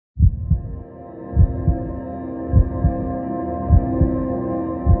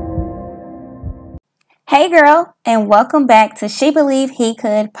Hey girl, and welcome back to She Believed He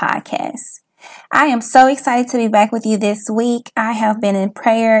Could podcast. I am so excited to be back with you this week. I have been in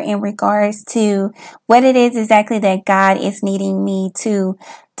prayer in regards to what it is exactly that God is needing me to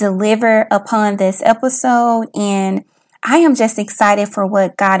deliver upon this episode. And I am just excited for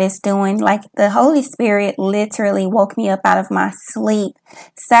what God is doing. Like the Holy Spirit literally woke me up out of my sleep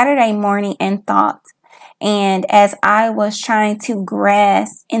Saturday morning and thought. And as I was trying to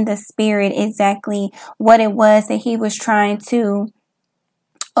grasp in the spirit exactly what it was that he was trying to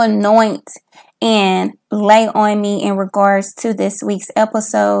anoint and lay on me in regards to this week's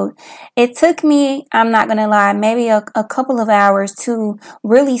episode, it took me, I'm not going to lie, maybe a couple of hours to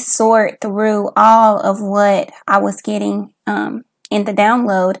really sort through all of what I was getting in the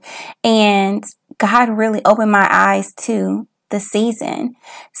download. And God really opened my eyes to the season.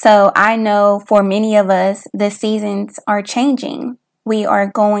 So I know for many of us, the seasons are changing. We are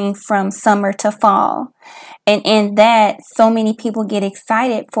going from summer to fall. And in that, so many people get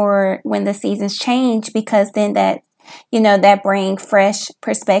excited for when the seasons change because then that bring fresh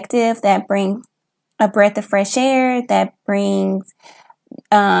perspective, that bring a breath of fresh air, that brings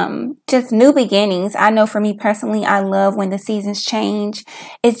just new beginnings. I know for me personally, I love when the seasons change.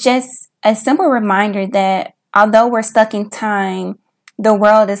 It's just a simple reminder that although we're stuck in time, the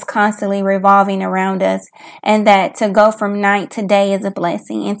world is constantly revolving around us, and that to go from night to day is a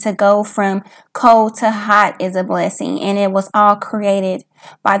blessing, and to go from cold to hot is a blessing, and it was all created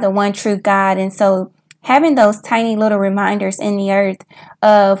by the one true God. And so having those tiny little reminders in the earth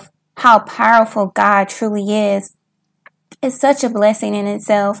of how powerful God truly is such a blessing in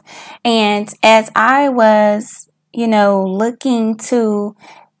itself. And as I was, looking to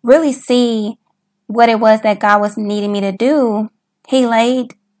really see what it was that God was needing me to do, he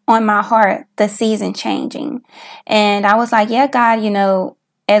laid on my heart the season changing. And I was like, yeah, God,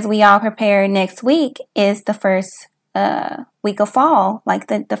 as we all prepare, next week is the first week of fall. Like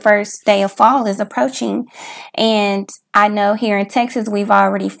the first day of fall is approaching. And I know here in Texas, we've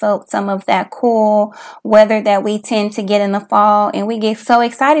already felt some of that cool weather that we tend to get in the fall. And we get so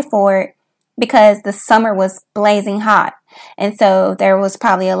excited for it because the summer was blazing hot. And so there was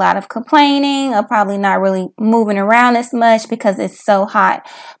probably a lot of complaining, or probably not really moving around as much because it's so hot.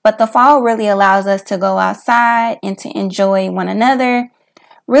 But the fall really allows us to go outside and to enjoy one another,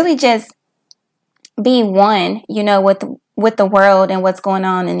 really just be one, with the world and what's going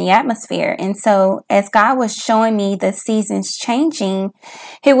on in the atmosphere. And so as God was showing me the seasons changing,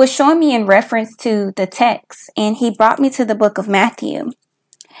 he was showing me in reference to the text. And he brought me to the book of Matthew,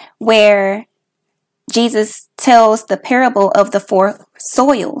 where Jesus tells the parable of the four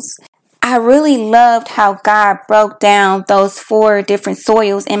soils. I really loved how God broke down those four different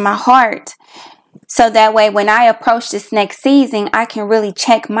soils in my heart. So that way, when I approach this next season, I can really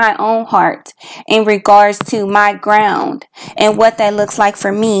check my own heart in regards to my ground and what that looks like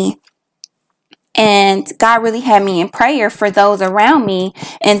for me. And God really had me in prayer for those around me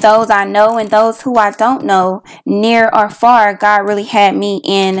and those I know and those who I don't know, near or far. God really had me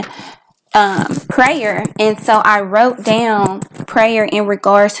in prayer. And so I wrote down prayer in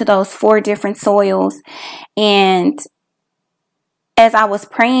regards to those four different soils. And as I was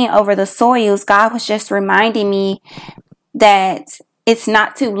praying over the soils, God was just reminding me that it's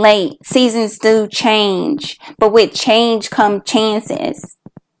not too late. Seasons do change, but with change come chances.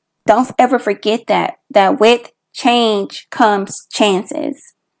 Don't ever forget that with change comes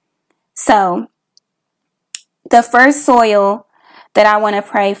chances. So the first soil that I want to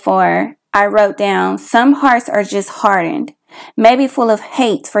pray for, I wrote down, some hearts are just hardened, maybe full of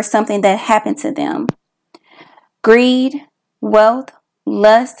hate for something that happened to them. Greed, wealth,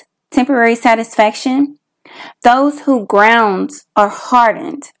 lust, temporary satisfaction. Those whose grounds are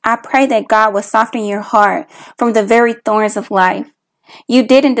hardened, I pray that God will soften your heart from the very thorns of life. You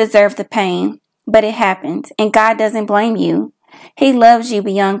didn't deserve the pain, but it happened, and God doesn't blame you. He loves you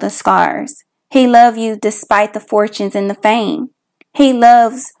beyond the scars. He loves you despite the fortunes and the fame. He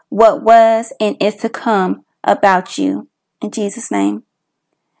loves what was and is to come about you. In Jesus' name.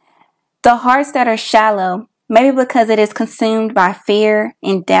 The hearts that are shallow, maybe because it is consumed by fear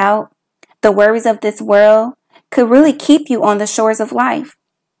and doubt, the worries of this world, could really keep you on the shores of life.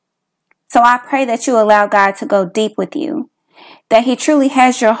 So I pray that you allow God to go deep with you, that he truly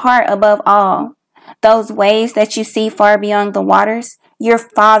has your heart above all. Those waves that you see far beyond the waters, your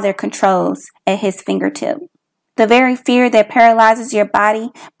Father controls at his fingertip. The very fear that paralyzes your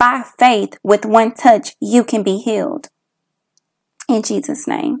body, by faith, with one touch, you can be healed. In Jesus'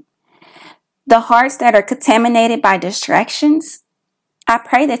 name. The hearts that are contaminated by distractions, I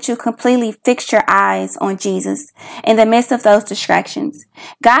pray that you completely fix your eyes on Jesus in the midst of those distractions.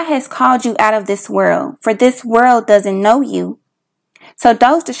 God has called you out of this world, for this world doesn't know you. So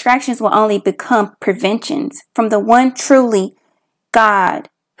those distractions will only become preventions from the one truly God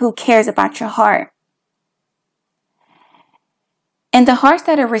who cares about your heart. And the hearts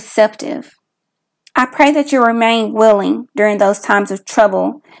that are receptive, I pray that you remain willing during those times of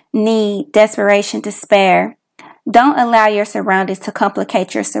trouble, need, desperation, despair. Don't allow your surroundings to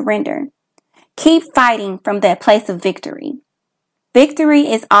complicate your surrender. Keep fighting from that place of victory.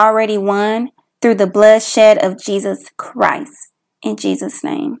 Victory is already won through the bloodshed of Jesus Christ. In Jesus'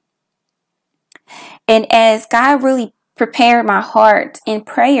 name. And as God really prepared my heart in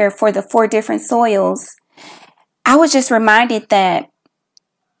prayer for the 4 different soils, I was just reminded that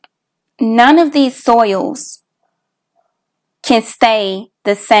none of these soils can stay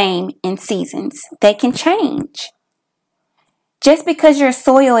the same in seasons. They can change. Just because your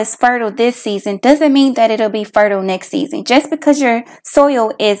soil is fertile this season doesn't mean that it'll be fertile next season. Just because your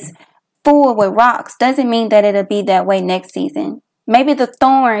soil is full with rocks doesn't mean that it'll be that way next season. Maybe the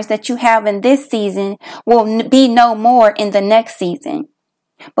thorns that you have in this season will be no more in the next season.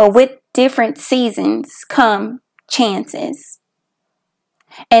 But with different seasons come chances.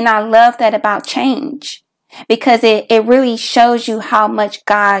 And I love that about change, because it really shows you how much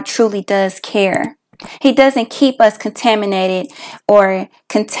God truly does care. He doesn't keep us contaminated or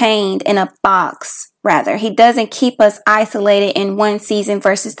contained in a box. Rather, he doesn't keep us isolated in one season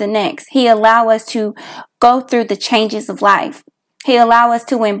versus the next. He allows us to go through the changes of life. He allows us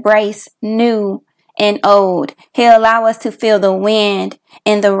to embrace new and old. He'll allow us to feel the wind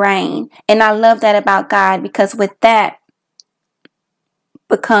and the rain. And I love that about God, because with that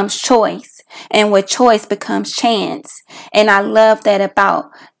becomes choice, and with choice becomes chance. And I love that about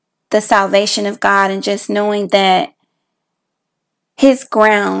the salvation of God, and just knowing that his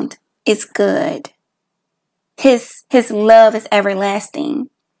ground is good. His love is everlasting.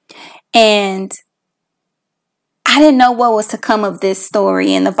 And I didn't know what was to come of this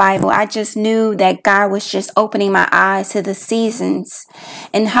story in the Bible. I just knew that God was just opening my eyes to the seasons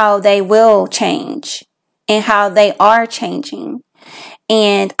and how they will change and how they are changing.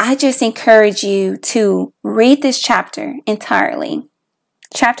 And I just encourage you to read this chapter entirely.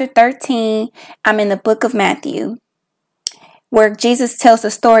 Chapter 13, I'm in the book of Matthew, where Jesus tells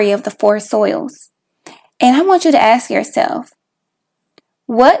the story of the 4 soils. And I want you to ask yourself,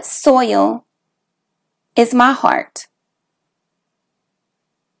 what soil is my heart?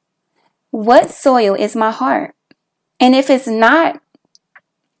 What soil is my heart? And if it's not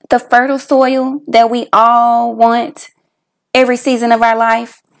the fertile soil that we all want every season of our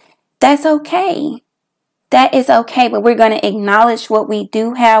life, that's okay. That is okay, but we're going to acknowledge what we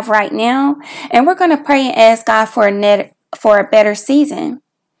do have right now, and we're going to pray and ask God for a better season.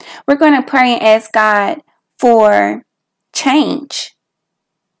 We're going to pray and ask God for change,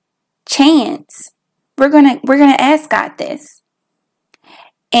 chance. We're going to ask God this.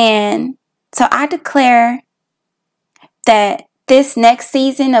 And so I declare that this next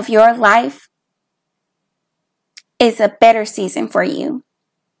season of your life is a better season for you.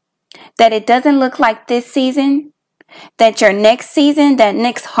 That it doesn't look like this season, that your next season, that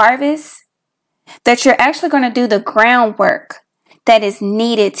next harvest, that you're actually going to do the groundwork that is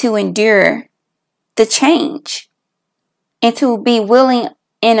needed to endure the change and to be willing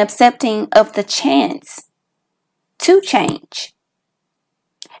and accepting of the chance to change.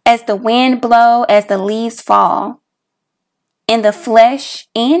 As the wind blows, as the leaves fall, in the flesh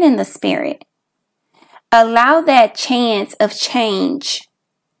and in the spirit, allow that chance of change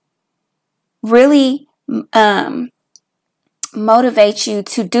really motivate you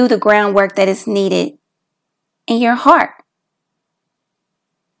to do the groundwork that is needed in your heart.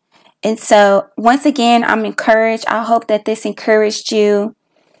 And so, once again, I'm encouraged. I hope that this encouraged you.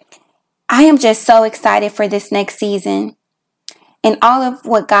 I am just so excited for this next season and all of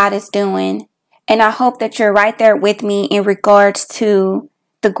what God is doing. And I hope that you're right there with me in regards to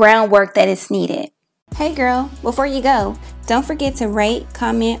the groundwork that is needed. Hey girl, before you go, don't forget to rate,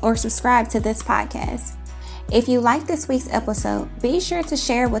 comment, or subscribe to this podcast. If you like this week's episode, be sure to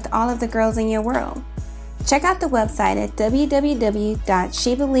share with all of the girls in your world. Check out the website at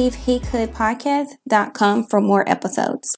www.shebelievehecouldpodcast.com for more episodes.